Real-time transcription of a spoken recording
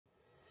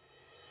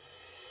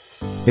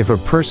If a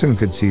person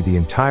could see the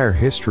entire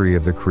history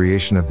of the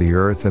creation of the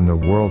earth and the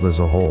world as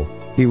a whole,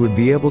 he would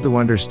be able to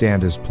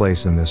understand his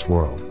place in this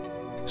world.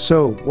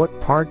 So,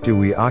 what part do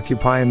we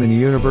occupy in the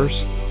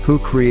universe? Who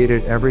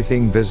created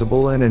everything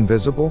visible and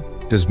invisible?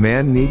 Does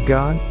man need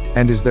God?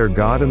 And is there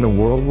God in the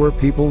world where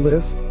people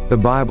live? The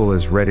Bible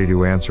is ready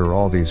to answer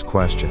all these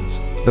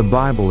questions. The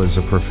Bible is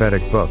a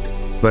prophetic book,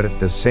 but at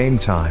the same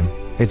time,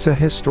 it's a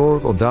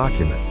historical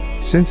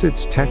document, since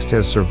its text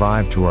has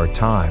survived to our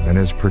time and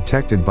is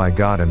protected by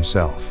God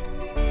Himself.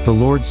 The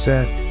Lord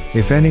said,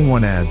 "If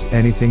anyone adds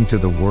anything to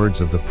the words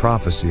of the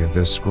prophecy of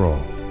this scroll,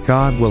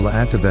 God will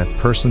add to that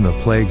person the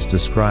plagues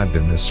described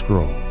in this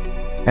scroll.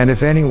 And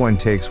if anyone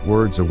takes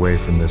words away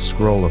from this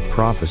scroll of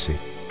prophecy,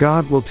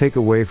 God will take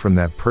away from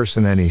that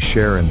person any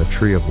share in the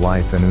tree of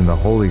life and in the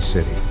holy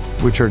city,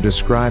 which are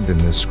described in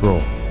this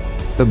scroll."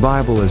 The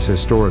Bible is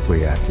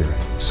historically accurate.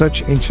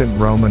 Such ancient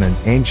Roman and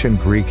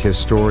ancient Greek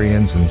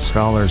historians and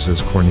scholars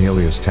as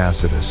Cornelius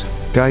Tacitus,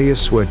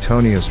 Gaius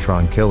Suetonius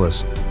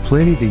Tranquillus,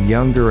 Pliny the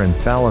Younger and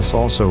Thallus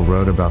also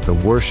wrote about the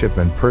worship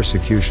and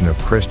persecution of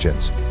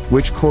Christians,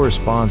 which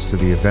corresponds to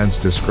the events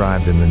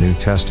described in the New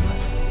Testament.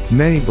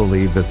 Many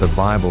believe that the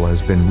Bible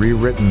has been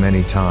rewritten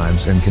many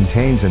times and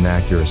contains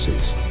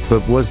inaccuracies,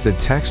 but was the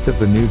text of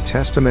the New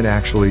Testament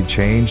actually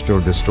changed or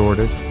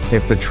distorted?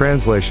 If the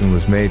translation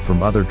was made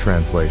from other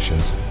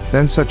translations,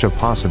 then such a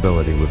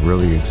possibility would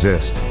really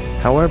exist.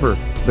 However,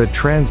 the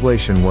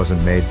translation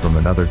wasn't made from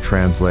another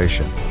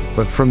translation,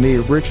 but from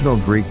the original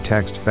Greek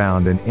text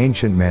found in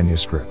ancient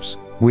manuscripts.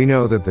 We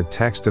know that the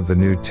text of the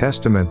New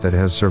Testament that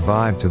has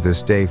survived to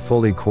this day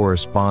fully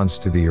corresponds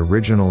to the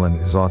original and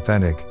is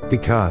authentic,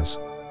 because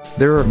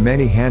there are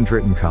many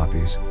handwritten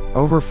copies,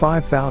 over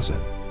 5,000.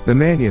 The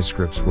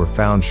manuscripts were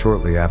found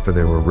shortly after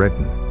they were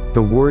written.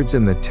 The words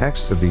in the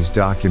texts of these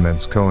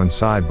documents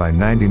coincide by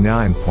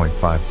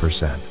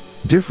 99.5%.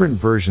 Different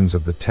versions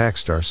of the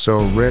text are so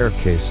rare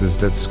cases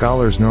that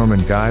scholars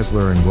Norman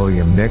Geisler and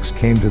William Nix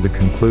came to the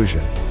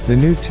conclusion, the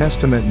New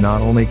Testament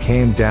not only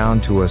came down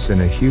to us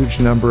in a huge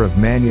number of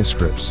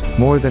manuscripts,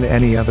 more than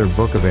any other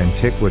book of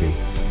antiquity,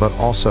 but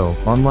also,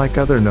 unlike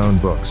other known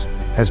books,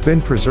 has been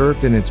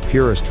preserved in its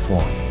purest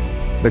form.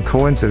 The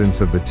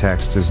coincidence of the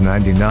text is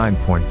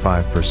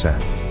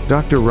 99.5%.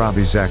 Dr.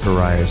 Ravi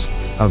Zacharias,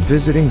 a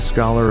visiting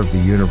scholar of the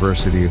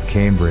University of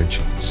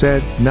Cambridge,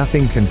 said,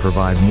 "Nothing can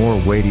provide more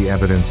weighty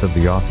evidence of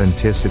the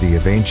authenticity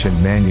of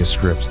ancient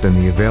manuscripts than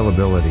the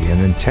availability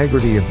and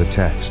integrity of the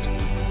text."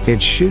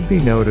 It should be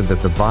noted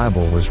that the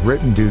Bible was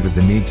written due to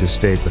the need to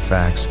state the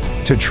facts,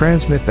 to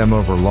transmit them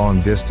over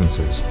long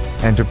distances,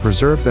 and to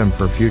preserve them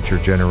for future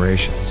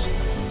generations.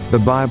 The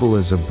Bible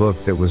is a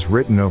book that was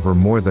written over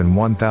more than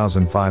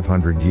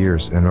 1,500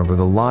 years and over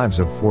the lives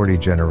of 40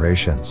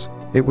 generations.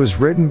 It was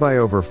written by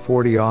over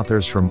 40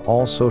 authors from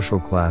all social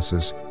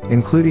classes,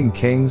 including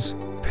kings,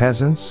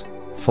 peasants,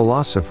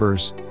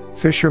 philosophers,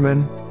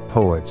 fishermen,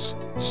 poets,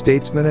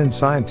 statesmen and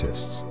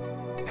scientists.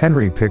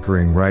 Henry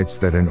Pickering writes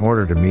that in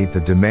order to meet the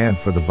demand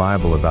for the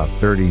Bible about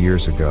 30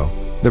 years ago,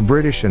 the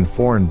British and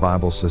Foreign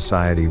Bible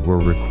Society were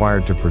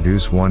required to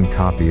produce one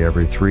copy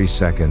every 3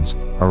 seconds,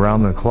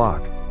 around the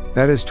clock.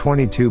 That is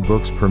 22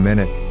 books per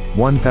minute,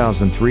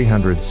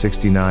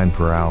 1,369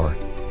 per hour,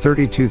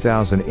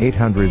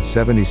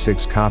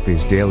 32,876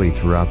 copies daily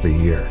throughout the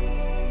year.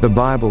 The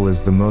Bible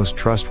is the most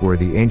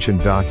trustworthy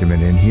ancient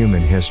document in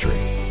human history.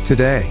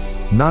 Today,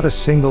 not a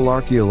single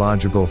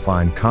archaeological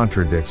find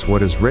contradicts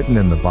what is written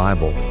in the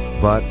Bible,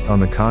 but,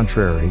 on the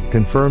contrary,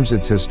 confirms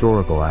its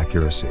historical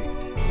accuracy.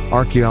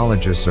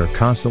 Archaeologists are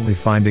constantly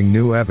finding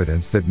new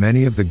evidence that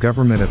many of the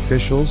government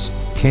officials,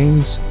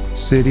 kings,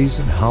 cities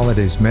and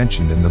holidays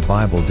mentioned in the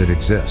Bible did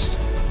exist.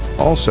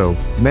 Also,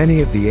 many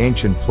of the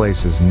ancient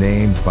places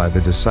named by the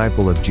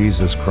disciple of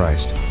Jesus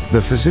Christ, the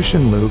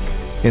physician Luke,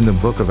 in the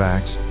book of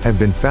Acts, have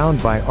been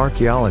found by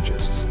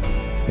archaeologists.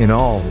 In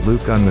all,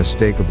 Luke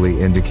unmistakably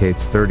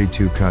indicates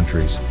 32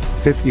 countries,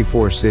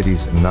 54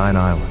 cities and 9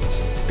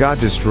 islands. God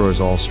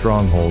destroys all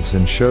strongholds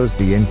and shows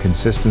the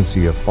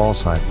inconsistency of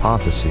false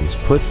hypotheses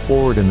put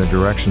forward in the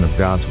direction of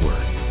God's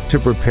Word. To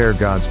prepare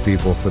God's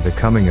people for the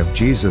coming of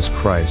Jesus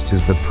Christ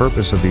is the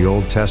purpose of the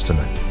Old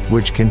Testament,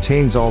 which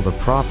contains all the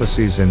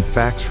prophecies and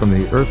facts from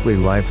the earthly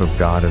life of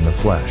God in the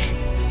flesh.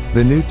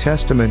 The New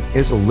Testament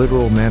is a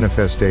literal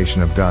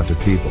manifestation of God to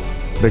people.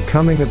 The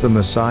coming of the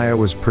Messiah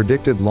was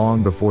predicted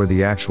long before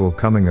the actual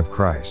coming of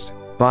Christ.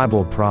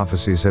 Bible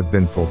prophecies have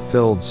been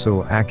fulfilled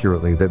so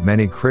accurately that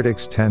many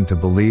critics tend to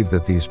believe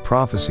that these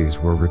prophecies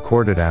were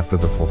recorded after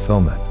the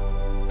fulfillment.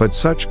 But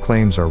such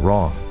claims are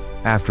wrong.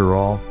 After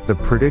all, the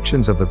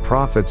predictions of the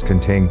prophets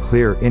contain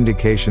clear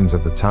indications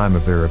of the time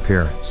of their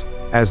appearance.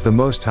 As the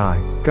Most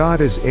High,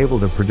 God is able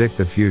to predict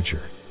the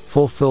future.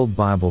 Fulfilled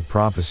Bible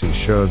prophecies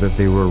show that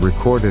they were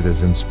recorded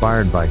as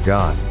inspired by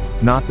God,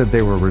 not that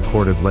they were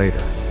recorded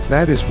later.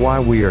 That is why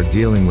we are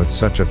dealing with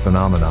such a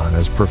phenomenon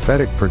as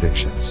prophetic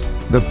predictions.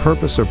 The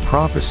purpose of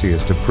prophecy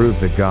is to prove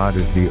that God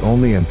is the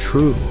only and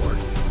true Lord,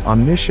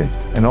 omniscient,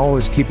 and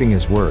always keeping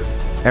His word.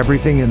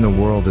 Everything in the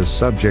world is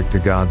subject to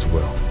God's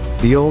will.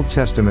 The Old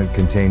Testament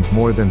contains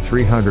more than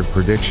 300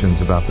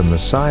 predictions about the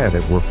Messiah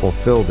that were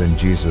fulfilled in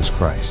Jesus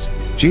Christ.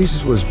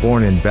 Jesus was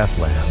born in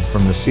Bethlehem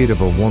from the seed of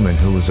a woman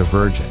who was a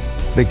virgin.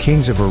 The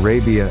kings of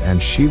Arabia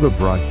and Sheba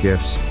brought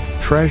gifts,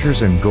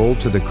 treasures and gold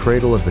to the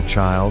cradle of the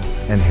child,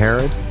 and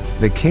Herod,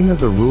 the king of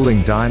the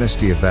ruling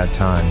dynasty of that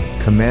time,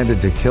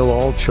 commanded to kill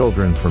all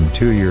children from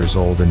 2 years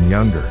old and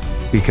younger,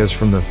 because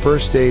from the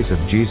first days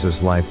of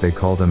Jesus' life they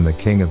called him the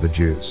King of the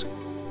Jews.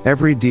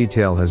 Every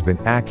detail has been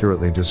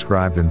accurately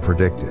described and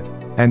predicted,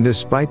 and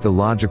despite the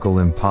logical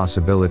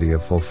impossibility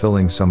of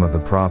fulfilling some of the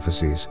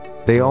prophecies,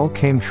 they all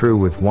came true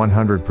with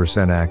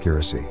 100%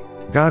 accuracy.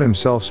 God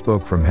himself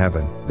spoke from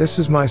heaven, "This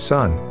is my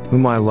Son,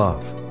 whom I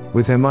love.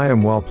 With him I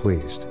am well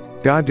pleased."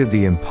 God did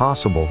the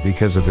impossible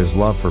because of his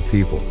love for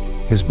people,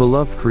 his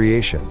beloved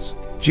creations.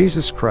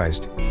 Jesus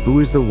Christ, who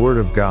is the Word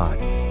of God,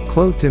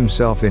 clothed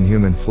himself in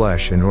human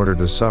flesh in order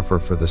to suffer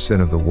for the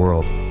sin of the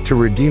world, to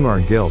redeem our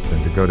guilt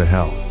and to go to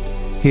hell.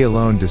 He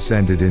alone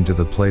descended into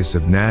the place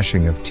of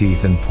gnashing of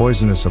teeth and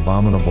poisonous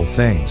abominable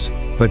things,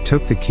 but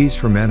took the keys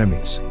from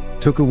enemies,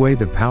 took away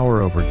the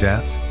power over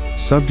death,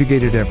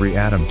 subjugated every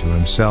atom to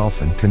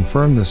himself and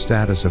confirmed the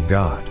status of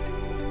God.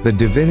 The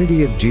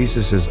divinity of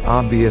Jesus is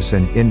obvious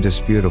and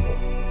indisputable,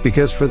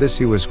 because for this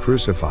he was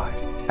crucified.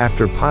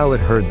 After Pilate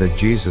heard that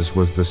Jesus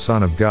was the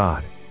Son of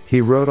God, he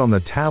wrote on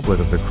the tablet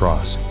of the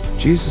cross,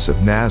 "Jesus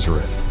of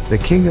Nazareth, the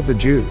King of the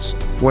Jews."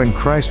 When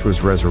Christ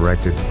was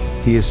resurrected,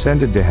 he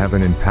ascended to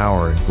heaven in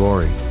power and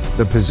glory.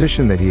 The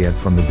position that he had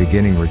from the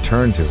beginning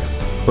returned to him,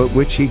 but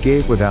which he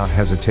gave without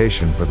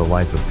hesitation for the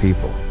life of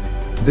people.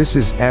 This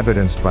is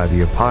evidenced by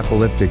the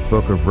apocalyptic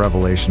book of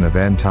Revelation of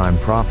end-time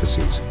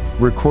prophecies,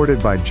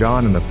 recorded by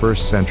John in the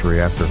 1st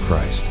century after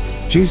Christ.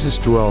 Jesus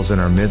dwells in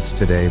our midst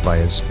today by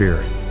his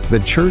Spirit. The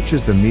church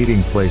is the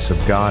meeting place of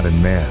God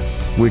and man,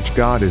 which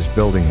God is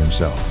building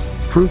himself.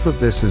 Proof of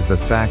this is the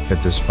fact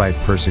that despite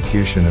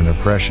persecution and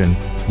oppression,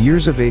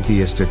 years of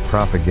atheistic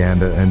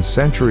propaganda and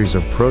centuries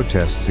of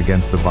protests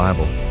against the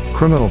Bible,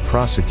 criminal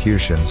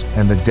prosecutions,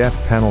 and the death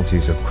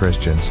penalties of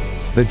Christians,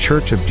 the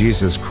Church of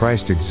Jesus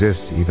Christ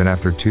exists even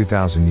after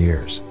 2,000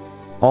 years.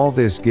 All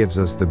this gives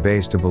us the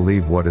base to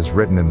believe what is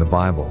written in the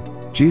Bible.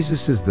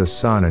 Jesus is the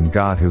Son and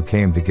God who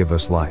came to give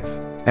us life.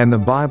 And the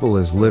Bible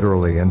is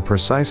literally and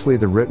precisely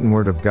the written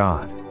word of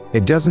God.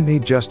 It doesn't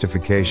need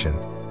justification,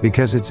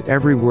 because its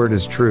every word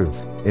is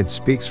truth, it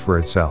speaks for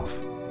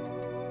itself.